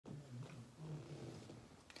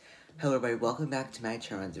Hello everybody, welcome back to my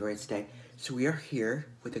channel today. So we are here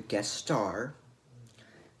with a guest star,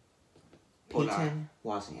 Hola. Peyton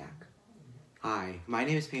Wozniak. Hi, my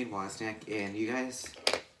name is Peyton Wozniak, and you guys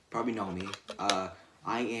probably know me. I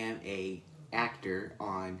am a actor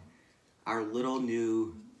on our little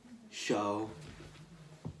new show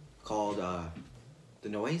called The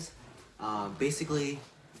Noise. Basically,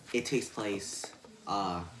 it takes place,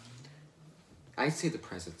 I'd say the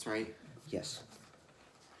presents, right? Yes.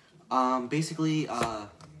 Basically,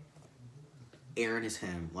 Aaron is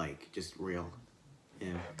him, like, just real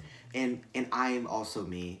him. And I am also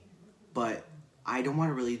me, but I don't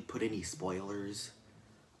want to really put any spoilers.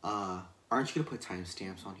 Aren't you gonna put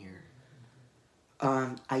timestamps on here?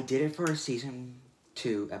 I did it for season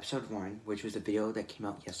 2, episode 1, which was a video that came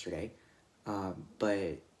out yesterday.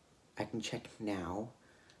 But I can check now.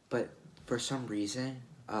 But for some reason,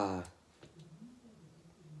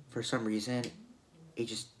 it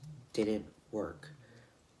just didn't work.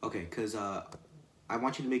 Okay, cause I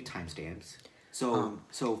want you to make timestamps. So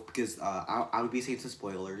because I would be saying some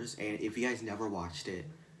spoilers, and if you guys never watched it,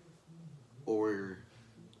 or,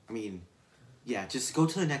 I mean, yeah, just go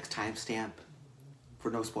to the next timestamp for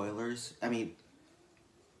no spoilers. I mean,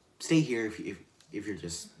 stay here if you're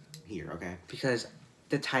just here, okay? Because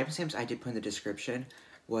the timestamps I did put in the description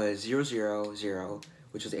was 000,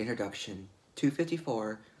 which was the introduction,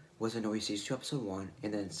 254 was the Noise Season 2 episode 1,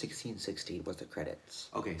 and then 1660 was the credits.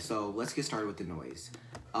 Okay, so let's get started with the noise.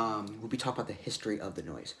 We'll be talking about the history of the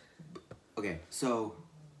noise. Okay, so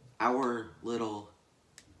our little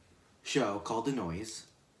show called The Noise,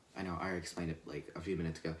 I know, I already explained it like a few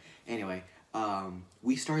minutes ago. Anyway,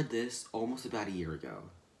 we started this almost about a year ago.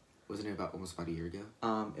 Wasn't it almost about a year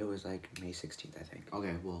ago? It was like May 16th, I think.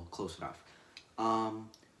 Okay, well, close enough.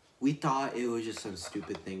 We thought it was just some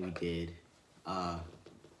stupid thing we did,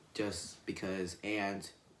 just because, and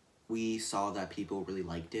we saw that people really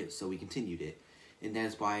liked it, so we continued it. And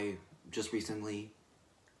that's why, just recently,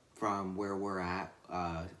 from where we're at,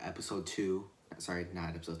 episode 2, sorry, not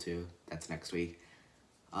episode 2, that's next week,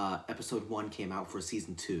 episode 1 came out for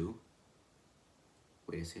season 2.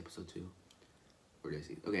 Wait, did I say episode 2? Or did I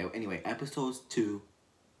say, okay, anyway, episode 2,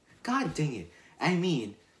 god dang it, I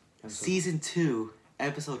mean, season 2,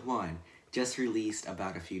 episode 1, just released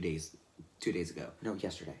about 2 days ago. No,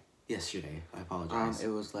 yesterday. Yesterday, I apologize. It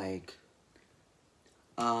was like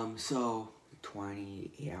so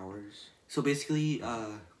 28 hours. So basically,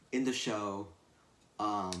 in the show,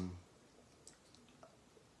 I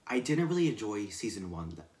didn't really enjoy season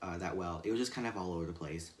 1 that well. It was just kind of all over the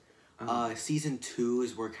place. Season 2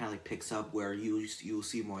 is where it kind of like picks up, where you'll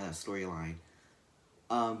see more of that storyline.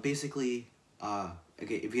 Basically,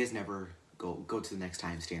 okay, if you guys never go to the next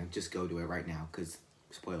timestamp, just go do it right now, because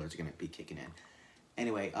spoilers are gonna be kicking in.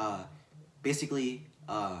 Anyway, basically,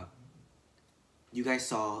 you guys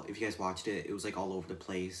saw, if you guys watched it, it was like all over the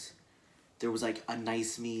place. There was like a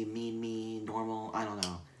nice me, mean me, normal, I don't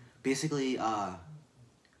know. Basically,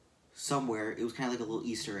 somewhere, it was kind of like a little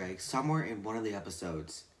Easter egg, somewhere in one of the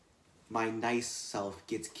episodes, my nice self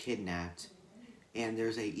gets kidnapped, and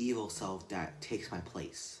there's a evil self that takes my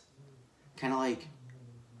place. Kind of like,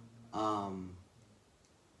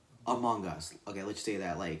 Among Us. Okay, let's say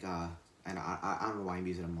that, like, and I don't know why I'm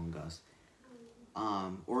using Among Us.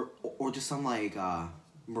 Or just some, like,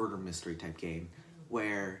 murder mystery type game,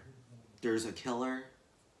 where there's a killer,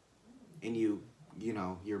 and you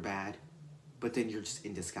know, you're bad, but then you're just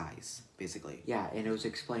in disguise, basically. Yeah, and it was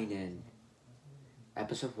explained in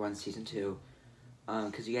episode 1, season 2,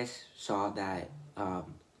 because you guys saw that,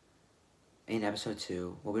 in episode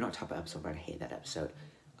 2, well, we don't talk about episode 1, I hate that episode,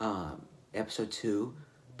 episode 2,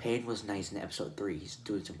 Payne was nice. In episode 3, he's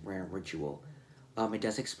doing some rare ritual. It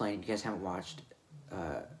does explain, if you guys haven't watched,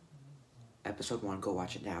 episode 1, go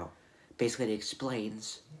watch it now. Basically, it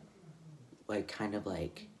explains, like, kind of,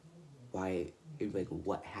 like, why, like,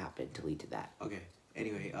 what happened to lead to that. Okay,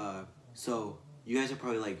 anyway, so, you guys are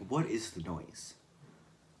probably like, what is the noise?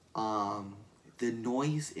 The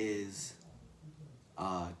noise is,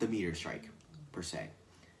 the meteor strike, per se.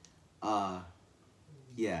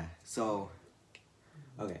 Yeah, so,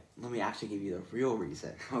 Okay, let me actually give you the real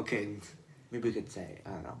reason. okay. Maybe we could say, I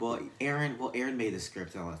don't know. Well, Aaron made the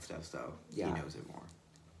script and all that stuff, so Yeah. he knows it more.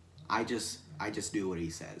 I just do what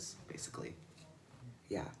he says, basically.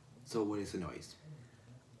 Yeah. So what is the noise?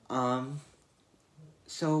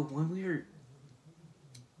 So when we were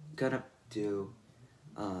gonna do,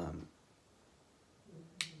 when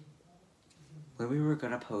we were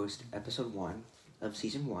gonna post episode 1 of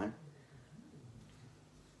season 1,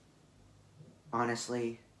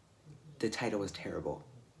 honestly, the title was terrible.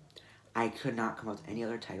 I could not come up with any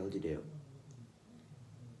other title to do.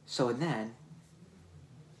 So and then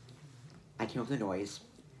I came up with the noise,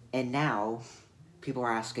 and now people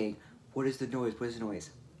are asking, what is the noise? What is the noise?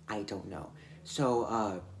 I don't know.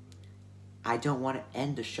 So I don't want to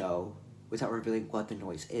end the show without revealing what the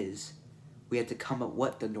noise is. We have to come up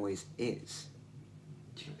what the noise is.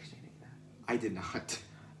 Do you understand that? I did not.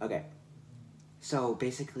 Okay. So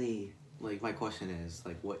basically, Like, my question is,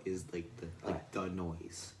 like, what is, like, the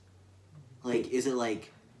noise? Like, Wait. is it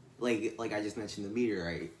like I just mentioned the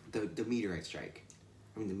meteorite, the meteorite strike.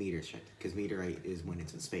 I mean, the meteor strike, because meteorite is when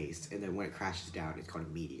it's in space, and then when it crashes down, it's called a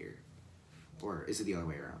meteor. Or is it the other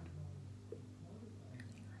way around?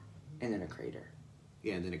 and then a crater.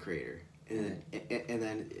 Yeah, and then a crater. And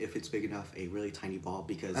then if it's big enough, a really tiny ball,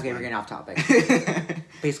 because... Okay, we're getting off topic.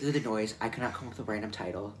 Basically, the noise, I could not come up with a random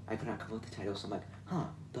title. I could not come up with the title, so I'm like,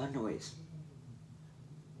 the noise.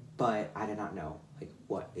 But I did not know, like,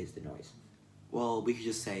 what is the noise? Well, we could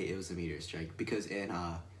just say it was a meteor strike, because in,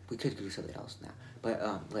 We could do something else now. But,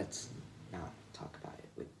 let's not talk about it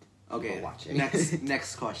with okay, people watching.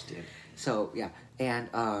 next question. So, yeah, and,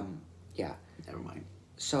 yeah. Never mind.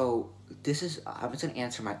 So, this is, I'm just going to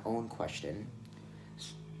answer my own question.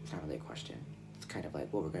 It's not really a question. It's kind of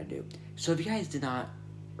like what we're going to do. So, if you guys did not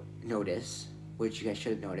notice, which you guys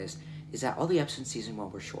should have noticed, is that all the episodes in Season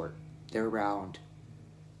 1 were short. They're around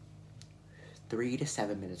 3 to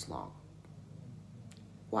 7 minutes long.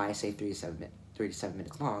 Why I say 3 to 7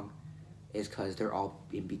 minutes long is because they're all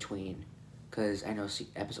in between. Because I know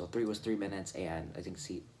episode 3 was 3 minutes, and I think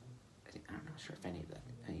I'm not sure if any of that.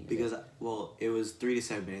 Because, well, it was 3 to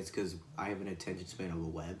 7 minutes because I have an attention span of a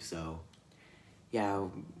web, so... Yeah,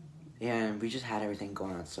 and we just had everything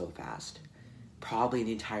going on so fast. Probably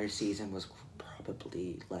the entire season was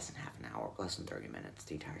probably less than half an hour, less than 30 minutes,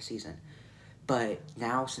 the entire season. But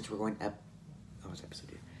now, since we're going what was episode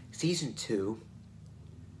 2? Season 2,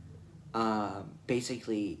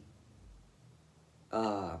 basically,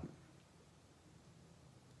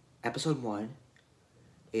 episode 1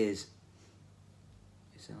 is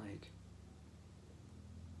it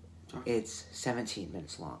like... It's 17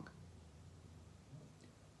 minutes long.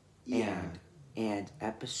 Yeah. And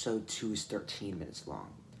episode 2 is 13 minutes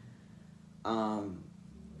long.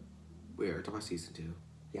 We're talking about season 2.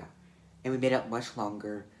 Yeah. And we made it much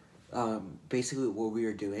longer. Basically what we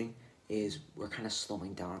were doing is we're kind of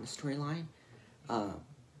slowing down the storyline.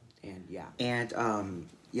 And yeah. And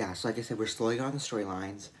yeah, so like I said, we're slowing down the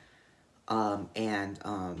storylines.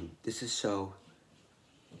 This is so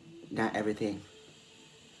not everything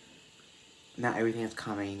is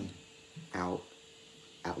coming out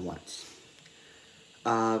at once.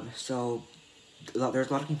 So there's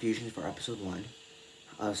a lot of confusion for episode 1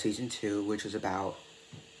 of season 2, which was about...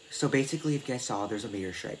 So basically, if you guys saw, there's a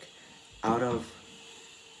meteor strike. Out of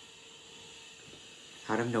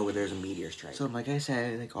nowhere, there's a meteor strike. So like I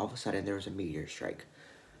said, like all of a sudden, there was a meteor strike.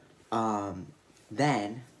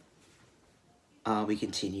 Then we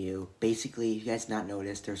continue. Basically, if you guys not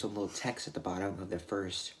noticed, there's a little text at the bottom of the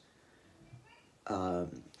first 10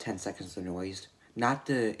 seconds of the noise. Not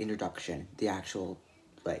the introduction, the actual,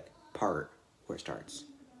 like, part where it starts.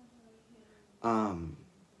 And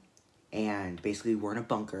basically we're in a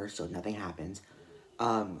bunker, so nothing happens.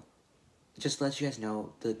 Just to let you guys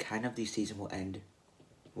know, the season will end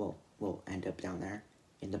up down there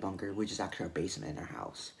in the bunker, which is actually our basement in our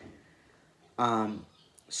house.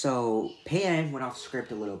 So Pan went off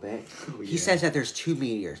script a little bit. Oh, yeah. He says that there's 2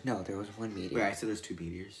 meteors. No, there was 1 meteor. Wait, I said there's 2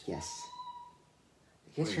 meteors? Yes.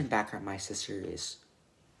 I guess in the background, my sister is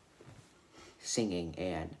singing,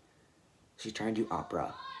 and she's trying to do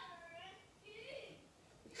opera.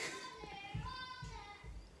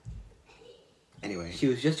 Anyway. She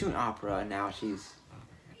was just doing opera, and now she's...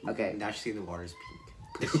 Okay. Now she's saying the water's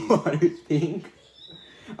pink. The water's pink?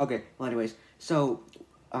 Okay, well anyways, so...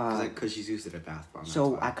 Because she's used it at bath bomb.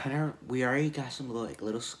 So we already got some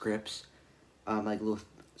little scripts, little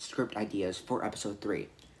script ideas for episode 3.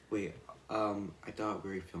 Wait, I thought we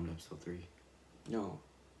already filmed episode 3. No.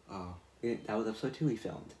 Oh. That was episode 2 we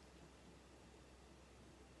filmed.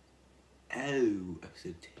 Oh,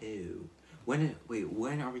 episode 2. When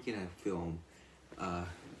are we gonna film?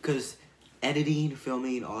 Because editing,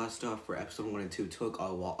 filming, all that stuff for episode 1 and 2 took a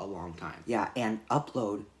long time. Yeah, and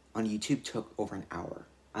upload on YouTube took over an hour.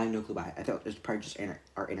 I have no clue why. I thought it was probably just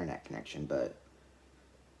our internet connection, but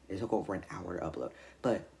it took over an hour to upload.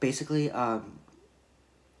 But basically, I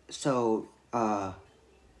had to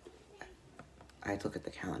look at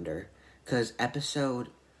the calendar, because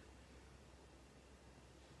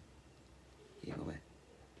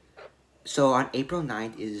so on April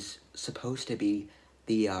 9th is supposed to be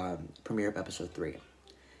the premiere of episode 3.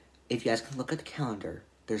 If you guys can look at the calendar,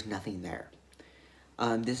 there's nothing there.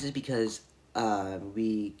 This is because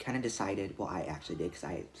we kind of decided. Well, I actually did because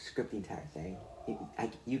I scripted the entire thing.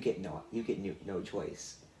 You get no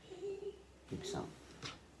choice. Maybe some.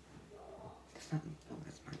 That's not. Oh,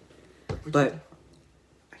 that's mine. But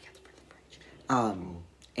I got the bridge.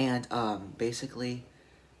 And basically,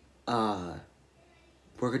 we're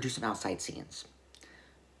gonna do some outside scenes.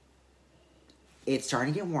 It's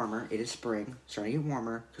starting to get warmer. It is spring. Starting to get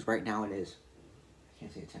warmer because right now it is. I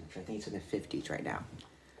can't say the temperature. I think it's in the 50s right now.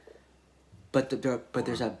 But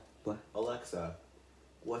there's a what? Alexa,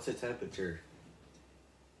 what's the temperature?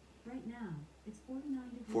 Right now, it's 49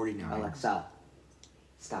 degrees. 49. Alexa,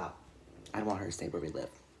 stop. I don't want her to stay where we live.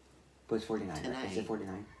 But it's 49. Right? Is it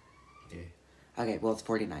 49? Yeah. Okay, well it's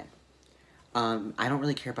 49. I don't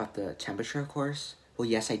really care about the temperature, of course. Well,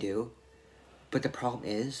 yes, I do. But the problem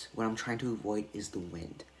is, what I'm trying to avoid is the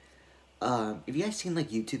wind. If you guys seen like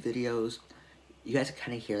YouTube videos, you guys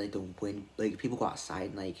kind of hear like the wind. Like people go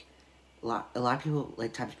outside and like a lot of people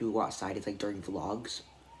like times people go outside. It's like during vlogs.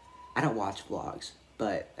 I don't watch vlogs,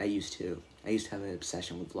 but I used to. I used to have an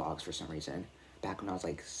obsession with vlogs for some reason. Back when I was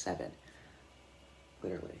like 7.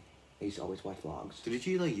 Literally, I used to always watch vlogs. So did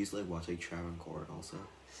you like used to like watch like Travancore also?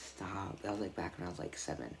 Stop. That was like back when I was like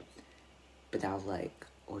 7. But that was like,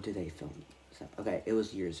 or did they film stuff? Okay, it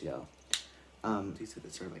was years ago. You said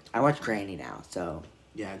it started like. I watch Granny now, so.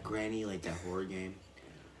 Yeah, Granny, like that horror game.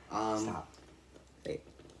 Stop. Wait,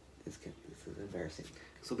 this is embarrassing.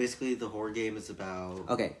 So basically, the horror game is about.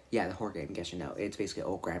 Okay, yeah, the horror game. Guess you know. It's basically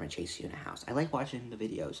old grandma chase you in a house. I like watching the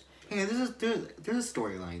videos. Hey, there's a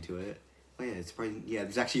storyline to it. Oh yeah, it's probably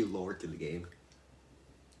there's actually lore to the game.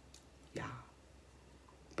 Yeah.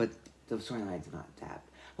 But the storyline's not that.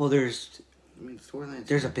 Well, there's I mean, storylines.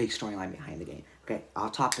 there's a big storyline behind the game. Okay,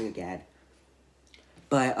 off topic again.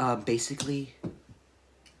 But basically,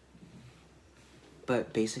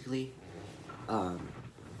 can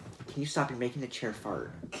you stop? You're making the chair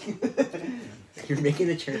fart. You're making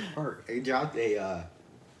the chair fart. I dropped a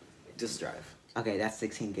disk drive. Okay, that's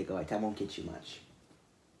 16 gigabytes. That won't get you much.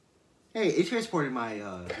 Hey, it transported my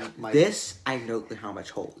my. This I know how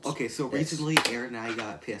much holds. Okay, so This. recently Aaron and I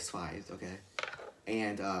got PS5s. Okay,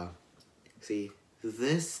 and see,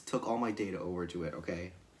 this took all my data over to it.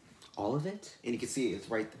 Okay, All of it? and you can see it's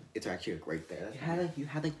right. It's actually like right there. You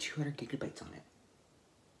had like 200 gigabytes on it.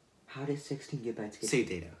 How did 16 gigabytes get? Save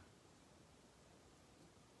data.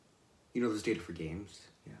 You know, there's data for games,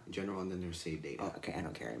 Yeah. in general, and then there's save data. Oh, okay, I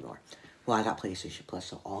don't care anymore. Well, I got PlayStation Plus,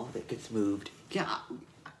 so all of it gets moved. Yeah,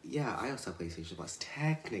 I also have PlayStation Plus.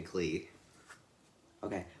 Technically,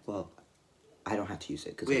 Okay, well, I don't have to use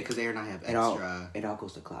it because Aaron and I have it all extra.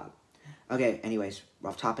 goes to cloud. Okay, anyways,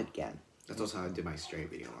 off topic again. That's also how I did my stray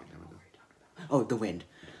video a long time ago. Oh, the wind.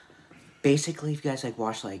 Basically, if you guys like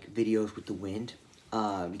watch like videos with the wind,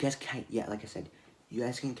 you guys can like I said, you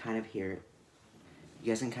guys can kind of hear it.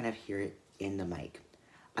 You guys can kind of hear it in the mic.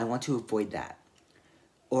 I want to avoid that.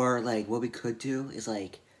 Or like what we could do is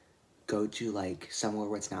like go to like somewhere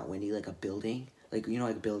where it's not windy, like a building, like you know,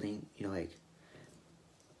 like a building, you know, like.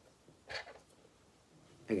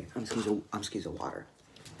 Okay, I'm just gonna use the water.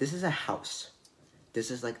 This is a house. This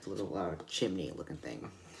is like the little chimney looking thing.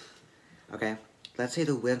 Okay, let's say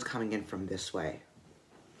the wind's coming in from this way.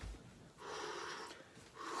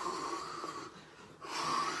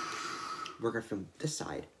 We're gonna film this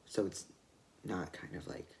side, so it's not kind of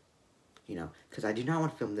like, you know, because I do not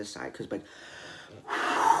want to film this side, because like,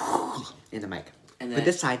 in the mic. And But then-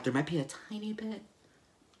 this side, there might be a tiny bit,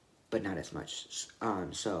 but not as much.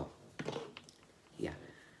 So, yeah.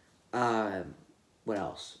 What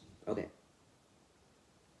else? Okay.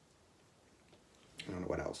 I don't know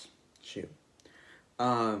what else. Shoot.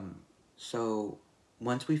 So,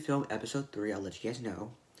 once we film episode 3, I'll let you guys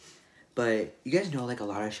know. But you guys know, like, a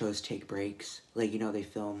lot of shows take breaks. Like, you know, they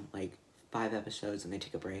film, like, 5 episodes and they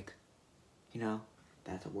take a break. You know?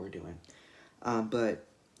 That's what we're doing. But,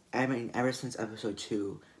 I mean, ever since episode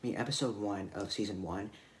 1 of season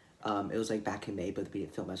 1, it was, like, back in May, but we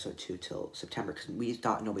didn't film episode 2 till September, because we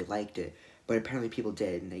thought nobody liked it. But apparently people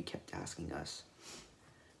did, and they kept asking us.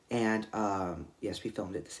 And, yes, we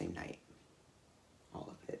filmed it the same night. All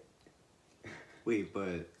of it. Wait,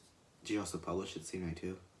 but did you also publish it the same night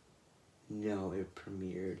too? No, it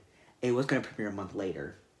premiered. It was gonna premiere a month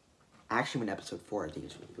later. Actually, when episode 4, I think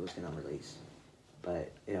it was gonna release,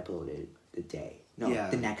 but it uploaded the day. No, Yeah.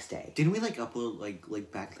 the next day. Didn't we like upload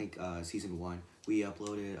like back season 1? We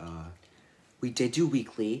uploaded We did do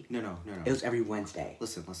weekly. no. It was every Wednesday.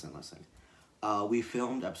 Listen. We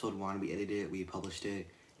filmed episode 1, we edited it, we published it,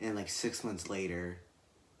 and like 6 months later.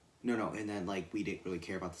 No, and then like we didn't really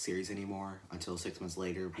care about the series anymore until 6 months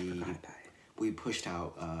later I forgot about it. we pushed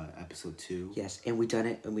out episode 2. Yes, and we done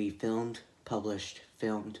it, and we filmed, published,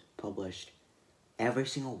 every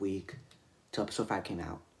single week till episode 5 came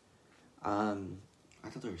out. I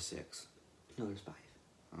thought there were 6. No, there's 5.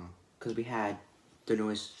 Oh. Because we had the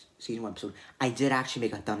Noise season 1 episode. I did actually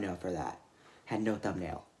make a thumbnail for that. Had no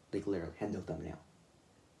thumbnail. Like, literally, had no thumbnail.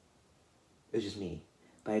 It was just me.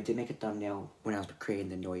 But I did make a thumbnail when I was creating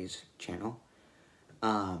the Noise channel.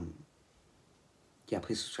 Yeah,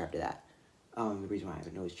 please subscribe to that. The reason why I have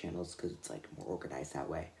a Noise channel is because it's, like, more organized that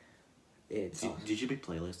way. It's Did you make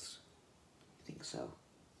playlists? I think so.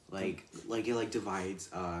 Like it like divides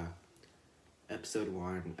episode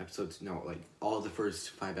 1, all the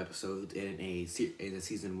first 5 episodes in a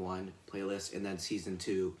season 1 playlist, and then season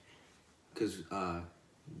 2, because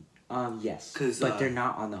yes. 'cause, but they're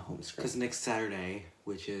not on the home screen. because next Saturday,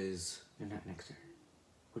 which is They're not next Saturday.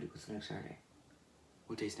 What's next Saturday?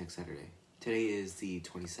 what day's next Saturday? Today is the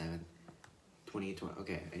 27th. 2020.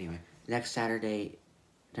 Okay. Anyway, Next Saturday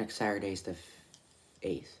is the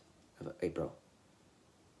 8th of April.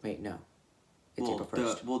 Wait, no. It's April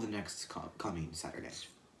 1st. the next coming Saturday.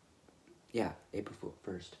 Yeah, April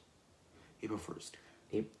 1st. April 1st.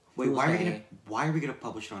 Wait, Wait, why are we gonna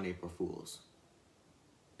publish it on April Fools?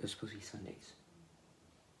 It was supposed to be Sundays.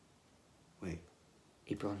 Wait.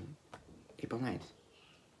 April 9th.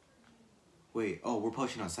 Wait. Oh, we're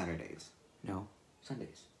publishing on Saturdays, No,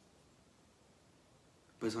 Sundays.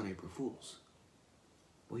 but it's on April Fools.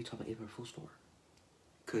 What are you talking about April Fool's for?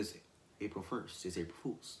 Cause April 1st is April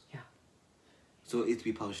Fools. Yeah. So it's to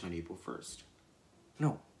be published on April 1st.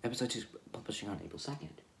 No, episode 2 is publishing on April 2nd.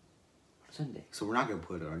 Sunday. So we're not gonna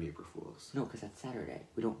put it on April Fools. No, because that's Saturday.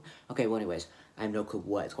 We don't... Okay, well, anyways, I have no clue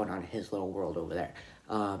what's going on in his little world over there.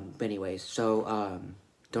 But anyways, so,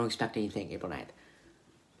 don't expect anything April 9th.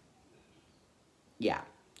 Yeah,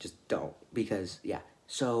 just don't, because, yeah.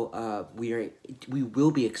 So, we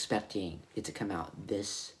will be expecting it to come out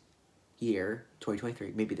this year,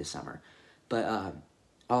 2023, maybe this summer. But,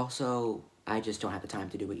 also, I just don't have the time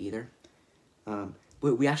to do it either.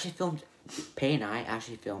 We actually filmed, Pei and I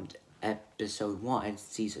actually filmed episode 1,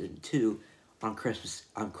 season 2, on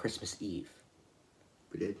Christmas Eve.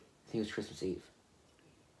 We did. I think it was Christmas Eve.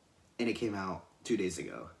 And it came out 2 days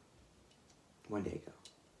ago. 1 day ago.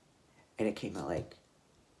 And it came out like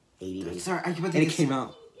 80 days. Sorry, I keep on And thinking it came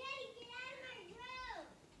out.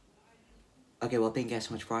 Okay, well, thank you guys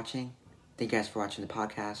so much for watching. Thank you guys for watching the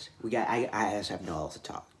podcast. I just have no else to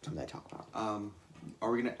talk. Something to talk about.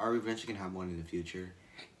 Are we eventually gonna have one in the future?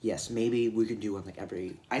 Yes, maybe we can do one like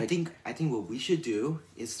every. I think what we should do,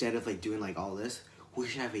 instead of like doing like all this, we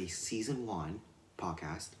should have a season 1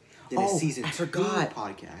 podcast, then a season 2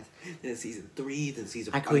 podcast, then a season 3, then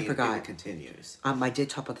season 4. I completely forgot. And it continues. I did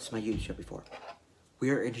talk about this on my YouTube show before.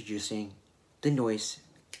 We are introducing the Noise.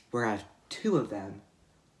 We're gonna have 2 of them.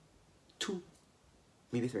 2,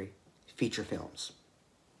 maybe 3 feature films.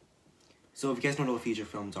 So if you guys don't know what feature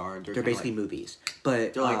films are, They're basically movies,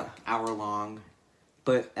 but they're like hour long.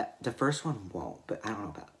 But the first one won't. But I don't know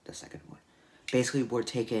about the second one. Basically, we're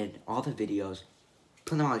taking all the videos,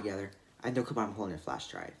 putting them all together. I know I'm holding a flash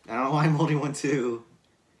drive. I don't know why I'm holding one too.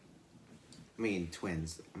 I mean,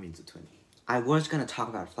 twins. I mean, it's a twin. I was gonna talk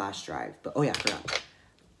about a flash drive, but oh yeah, I forgot.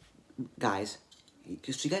 Guys,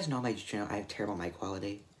 just so you guys know, on my channel, I have terrible mic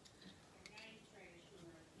quality.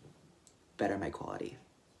 Better mic quality.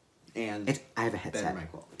 And I have a headset, better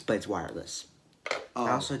mic quality. but it's wireless. Oh,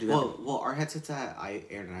 I also do. Well, our headsets that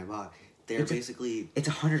Aaron and I bought, they're basically. It's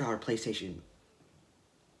 $100 PlayStation.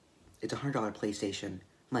 It's $100 PlayStation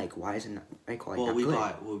mic. Why isn't mic quality not good?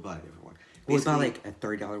 We bought a different one. Well, we bought like a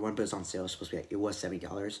 $30 one, but it's on sale. It's supposed to be. It was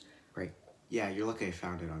 $70, right? Yeah, you're lucky I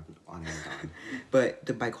found it on Amazon. But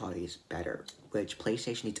the mic quality is better, which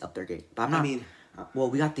PlayStation needs to up their game. But I'm not. I mean, well,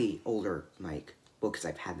 we got the older mic. Well, because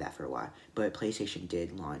I've had that for a while. But PlayStation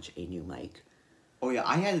did launch a new mic. Oh yeah,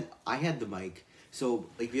 I had the mic. So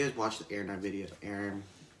like, if you guys watch the Aaron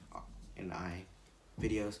and I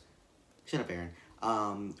videos, shut up, Aaron.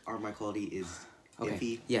 Our mic quality is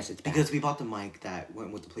iffy. Yes, it's bad. because we bought the mic that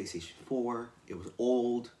went with the PlayStation 4. It was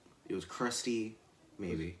old. It was crusty.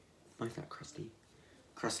 Maybe. Mic's not crusty.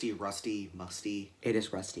 Crusty, rusty, musty. It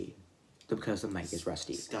is rusty. Because the mic is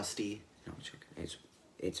rusty. It's dusty. No, I'm joking.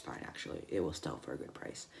 It's fine, actually. It will sell for a good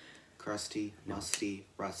price. Crusty, musty,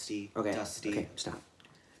 rusty, Okay. dusty. Okay, stop.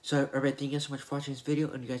 So, everybody, thank you guys so much for watching this video.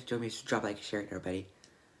 And you guys don't miss to drop a like and share it, everybody.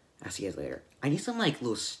 I'll see you guys later. I need some, like,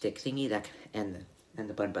 little stick thingy that can end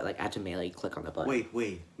the button, but, like, I have to manually click on the button.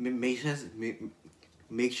 Wait.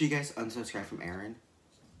 Make sure you guys unsubscribe from Aaron.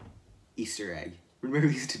 Easter egg. Remember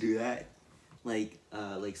we used to do that? Like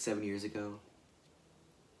 7 years ago?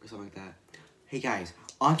 Or something like that. Hey, guys.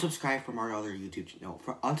 Unsubscribe from our other YouTube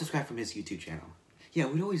unsubscribe from his YouTube channel. Yeah,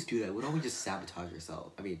 we'd always do that. We'd always just sabotage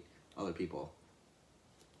ourselves. I mean, other people.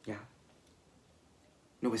 Yeah.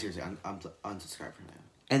 No, but seriously, unsubscribe from that.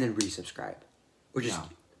 And then resubscribe. Or just... No.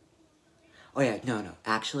 Oh, yeah. No.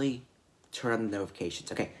 Actually, turn on the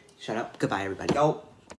notifications. Okay. Shut up. Goodbye, everybody. Nope.